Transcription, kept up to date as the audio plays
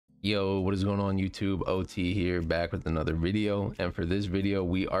Yo, what is going on YouTube? OT here, back with another video. And for this video,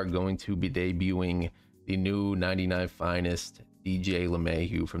 we are going to be debuting the new 99 Finest DJ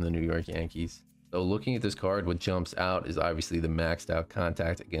LeMahieu from the New York Yankees. So looking at this card, what jumps out is obviously the maxed out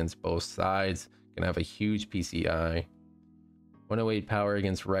contact against both sides. Gonna have a huge PCI. 108 power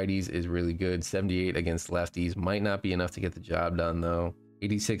against righties is really good. 78 against lefties might not be enough to get the job done though.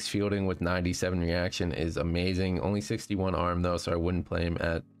 86 fielding with 97 reaction is amazing. Only 61 arm though, so I wouldn't play him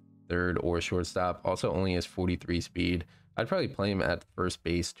at third or shortstop. Also only has 43 speed. I'd probably play him at first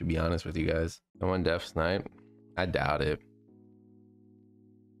base, to be honest with you guys. Someone def snipe? I doubt it.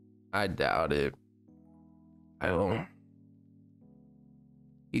 I don't.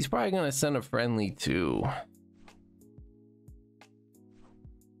 He's probably gonna send a friendly too.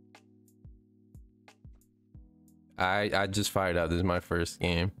 I just fired up. This is my first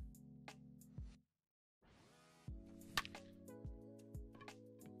game.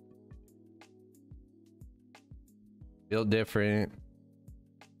 Feel different.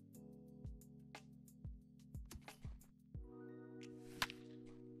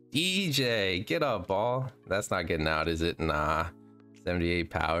 DJ, get up, ball. That's not getting out, is it? Nah.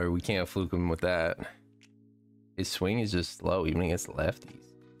 78 power. We can't fluke him with that. His swing is just slow, even against lefties.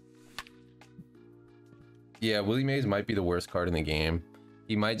 Yeah, LeMahieu's might be the worst card in the game.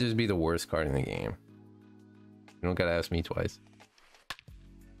 He might just be the worst card in the game. You don't gotta ask me twice.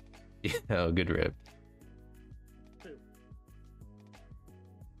 Yeah, good rip.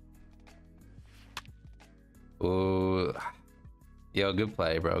 Oh, yo, good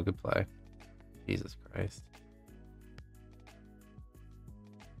play, bro. Good play. Jesus Christ.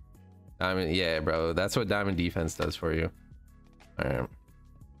 Diamond, yeah, bro. That's what diamond defense does for you. All right.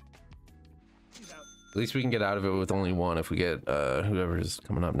 At least we can get out of it with only one if we get whoever's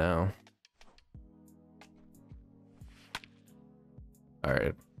coming up now. All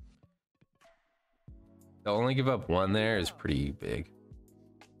right. To only give up one there is pretty big.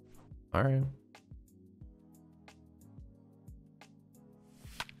 All right.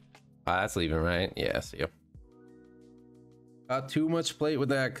 That's leaving, right? Yeah, see ya. Got too much plate with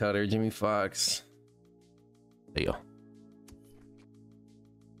that cutter, Jimmy Fox. See ya.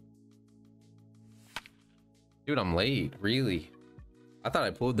 Dude, I'm late. Really? I thought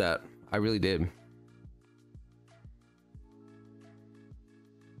I pulled that. I really did.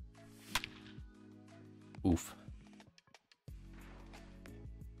 Oof.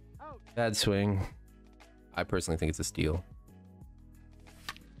 Bad swing. I personally think it's a steal.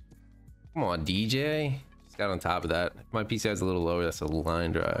 Come on, DJ. Just got on top of that. If my PCI is a little lower, that's a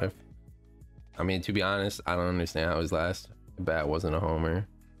line drive. I mean, to be honest, I don't understand how his last bat wasn't a homer.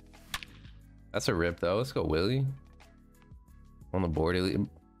 That's a rip, though. Let's go, Willie. On the board.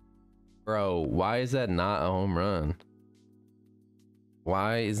 Bro, why is that not a home run?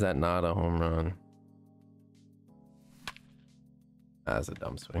 Why is that not a home run? That's a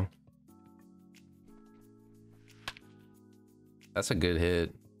dumb swing. That's a good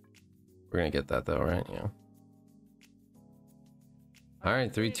hit. We're gonna get that though, right? Yeah. All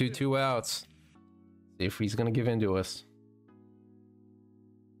right, 3-2, 2 outs. See if he's gonna give in to us.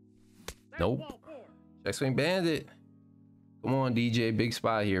 Nope. Check swing bandit. Come on, DJ. Big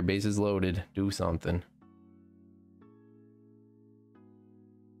spot here. Bases loaded. Do something.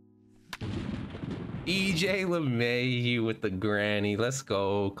 DJ LeMahieu with the granny. Let's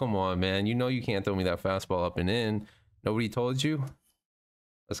go. Come on, man. You know you can't throw me that fastball up and in. Nobody told you?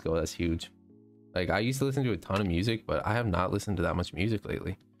 Let's go. That's huge. Like, I used to listen to a ton of music, but I have not listened to that much music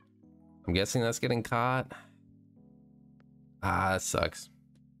lately. I'm guessing that's getting caught. Ah, that sucks.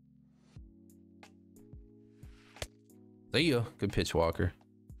 See ya. Good pitch, Walker.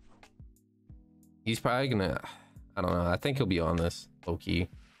 He's probably gonna, I don't know. I think he'll be on this low key.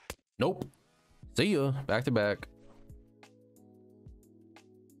 Nope. See ya. Back to back.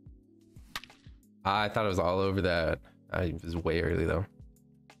 I thought it was all over that. I was way early though.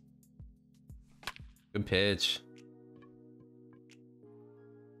 Good pitch.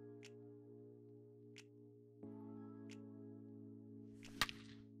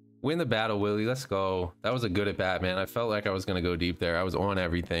 Win the battle, Willie. Let's go. That was a good at bat, man. I felt like I was gonna go deep there. I was on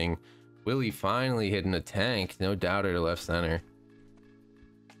everything. Willie finally hitting a tank. No doubter to left center.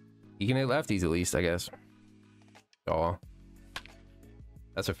 He can hit lefties at least, I guess. Oh,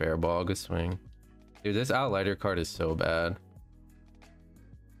 that's a fair ball. Good swing. Dude, this outlighter card is so bad.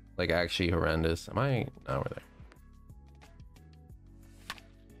 Like, actually horrendous. Am I? No, we're there.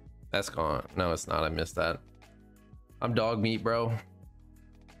 That's gone. No, it's not. I missed that. I'm dog meat, bro.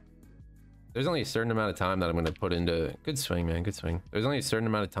 There's only a certain amount of time that I'm going to put into... Good swing, man. Good swing. There's only a certain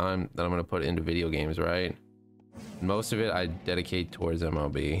amount of time that I'm going to put into video games, right? Most of it I dedicate towards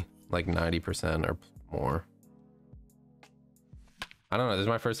MLB, like 90% or more. I don't know, this is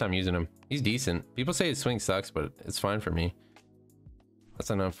my first time using him. He's decent. People say his swing sucks, but it's fine for me.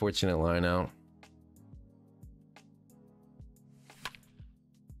 That's an unfortunate line out.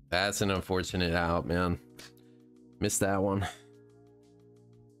 That's an unfortunate out, man. Missed that one.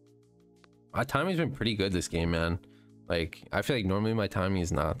 My timing's been pretty good this game, man. Like, I feel like normally my timing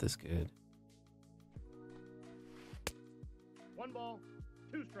is not this good. 1 ball,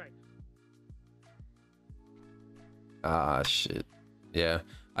 2 strikes. Ah, shit. Yeah.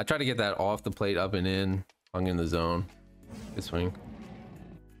 I tried to get that off the plate, up and in. Hung in the zone. Good swing.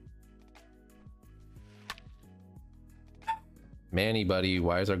 Manny, buddy.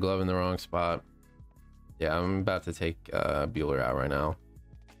 Why is our glove in the wrong spot? Yeah, I'm about to take Bueller out right now.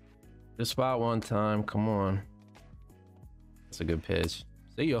 Just spot one time. Come on. That's a good pitch.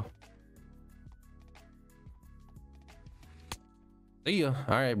 See ya. See ya.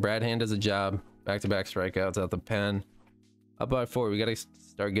 All right, Brad Hand does a job. Back-to-back strikeouts out the pen. Up by 4. We got to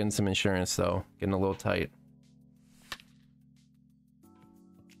start getting some insurance, though. Getting a little tight.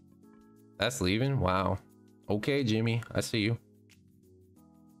 That's leaving? Wow. Okay, Jimmy. I see you.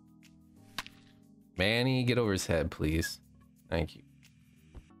 Manny, get over his head, please. Thank you.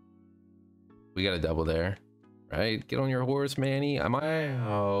 We got a double there. Right? Get on your horse, Manny. Am I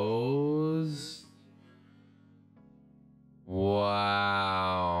hose?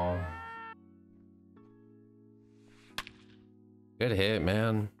 Wow. Good hit,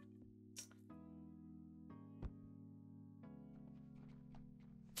 man.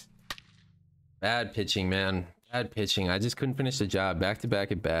 Bad pitching, man. Bad pitching. I just couldn't finish the job.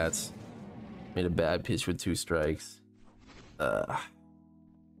 Back-to-back at bats. Made a bad pitch with 2 strikes. That's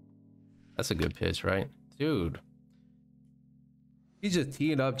a good pitch, right? Dude. He's just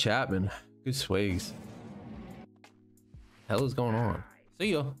teeing up Chapman. Good swags. Hell is going on?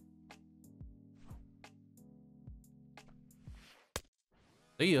 See ya.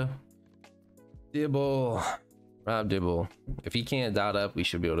 See ya. Dibble. Rob Dibble. If he can't dot up, we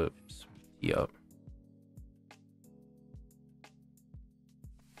should be able to tee up.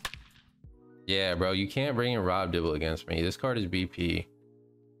 Yeah, bro, you can't bring in Rob Dibble against me. This card is BP.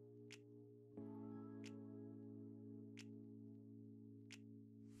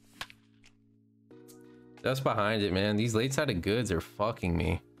 Just behind it, man. These late-sided goods are fucking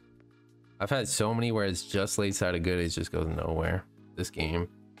me. I've had so many where it's just late-sided good, it just goes nowhere. This game.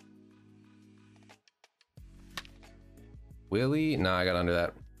 Willie? Nah, I got under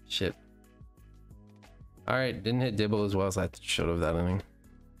that. Shit. Alright, didn't hit Dibble as well as I should have that inning.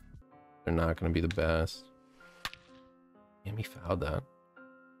 They're not going to be the best. Damn, he fouled that.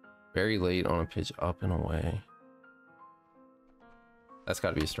 Very late on a pitch up and away. That's got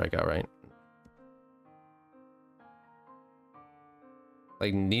to be a strikeout, right?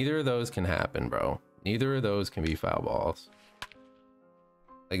 Like, neither of those can happen, bro. Neither of those can be foul balls.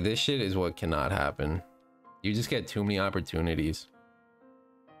 Like, this shit is what cannot happen. You just get too many opportunities.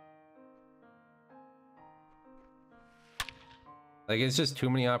 Like, it's just too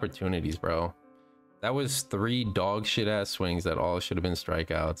many opportunities, bro. That was 3 dog shit ass swings that all should have been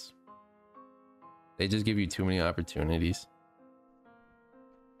strikeouts. They just give you too many opportunities.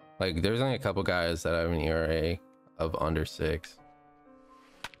 Like, there's only a couple guys that have an ERA of under 6.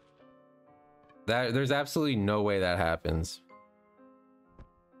 There's absolutely no way that happens.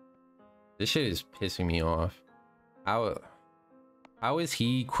 This shit is pissing me off. How is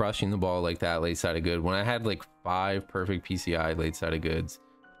he crushing the ball like that late side of good when I had like 5 perfect PCI late side of goods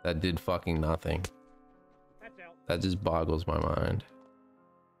that did fucking nothing? That just boggles my mind.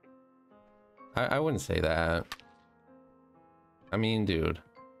 I wouldn't say that. I mean, dude.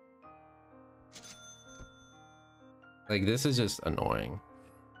 Like, this is just annoying.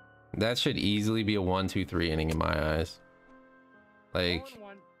 That should easily be a 1-2-3 inning in my eyes. Like,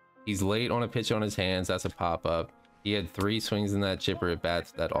 he's late on a pitch on his hands. That's a pop-up. He had 3 swings in that chipper at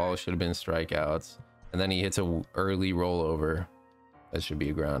bats that all should have been strikeouts. And then he hits a early rollover. That should be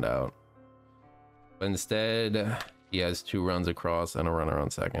a ground out. But instead, he has 2 runs across and a runner on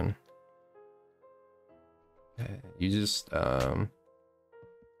second. You just,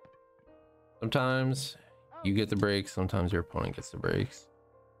 sometimes you get the breaks. Sometimes your opponent gets the breaks.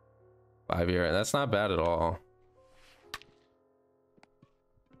 5 ERA. That's not bad at all.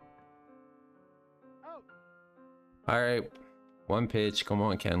 All right, 1 pitch. Come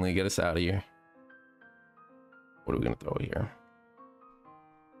on, Kenley, get us out of here. What are we gonna throw here?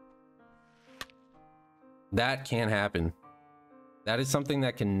 That can't happen. That is something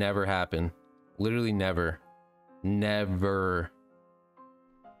that can never happen. Literally never. Never.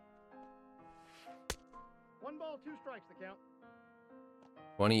 1 ball, 2 strikes the count.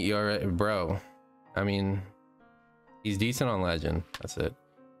 20 ERA, bro. I mean, he's decent on Legend. That's it.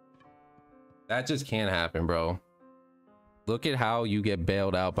 That just can't happen, bro. Look at how you get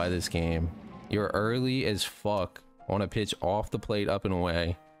bailed out by this game. You're early as fuck on a pitch off the plate, up and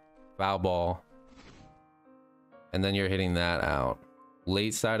away. Foul ball. And then you're hitting that out.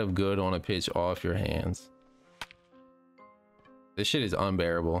 Late side of good on a pitch off your hands. This shit is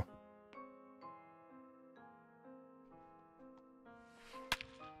unbearable.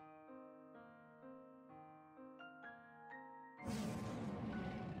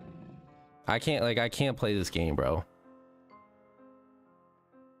 I can't play this game, bro.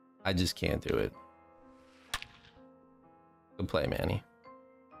 I just can't do it. Good play, Manny.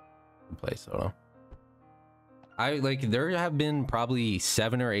 Good play, Soto. There have been probably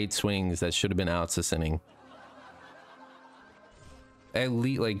 7 or 8 swings that should have been outs this inning. At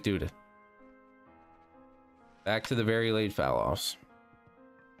least, dude. Back to the very late foul offs.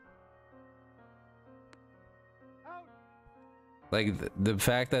 The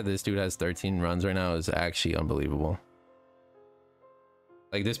fact that this dude has 13 runs right now is actually unbelievable.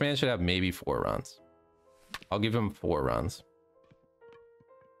 This man should have maybe 4 runs. I'll give him 4 runs.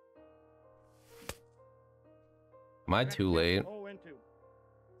 Am I too late?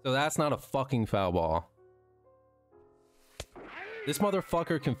 So that's not a fucking foul ball. This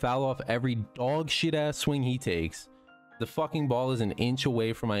motherfucker can foul off every dog shit ass swing he takes. The fucking ball is an inch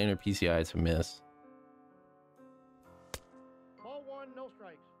away from my inner PCI to miss. Ball 1, no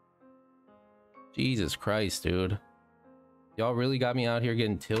strikes. Jesus Christ, dude. Y'all really got me out here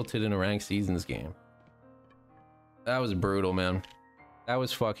getting tilted in a ranked seasons game. That was brutal, man. That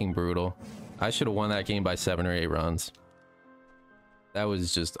was fucking brutal. I should have won that game by 7 or 8 runs. That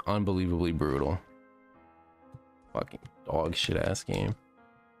was just unbelievably brutal. Fucking dog shit ass game.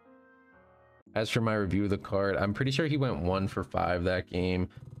 As for my review of the card, I'm pretty sure he went 1 for 5 that game.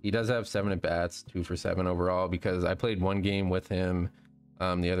 He does have 7 at bats, 2 for 7 overall, because I played 1 game with him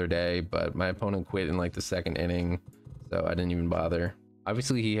the other day, but my opponent quit in the 2nd inning, so I didn't even bother.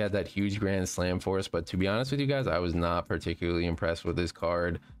 Obviously, he had that huge grand slam for us, but to be honest with you guys, I was not particularly impressed with his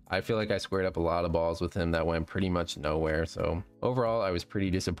card. I feel like I squared up a lot of balls with him that went pretty much nowhere. So overall, I was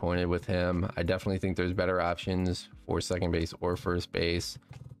pretty disappointed with him. I definitely think there's better options for second base or first base.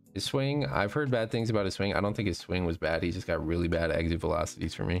 His swing, I've heard bad things about his swing. I don't think his swing was bad. He just got really bad exit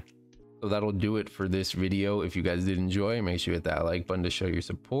velocities for me. So that'll do it for this video. If you guys did enjoy, make sure you hit that like button to show your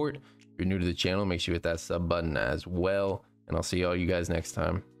support. If you're new to the channel, make sure you hit that sub button as well. And I'll see all you guys next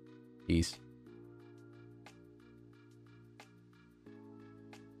time. Peace.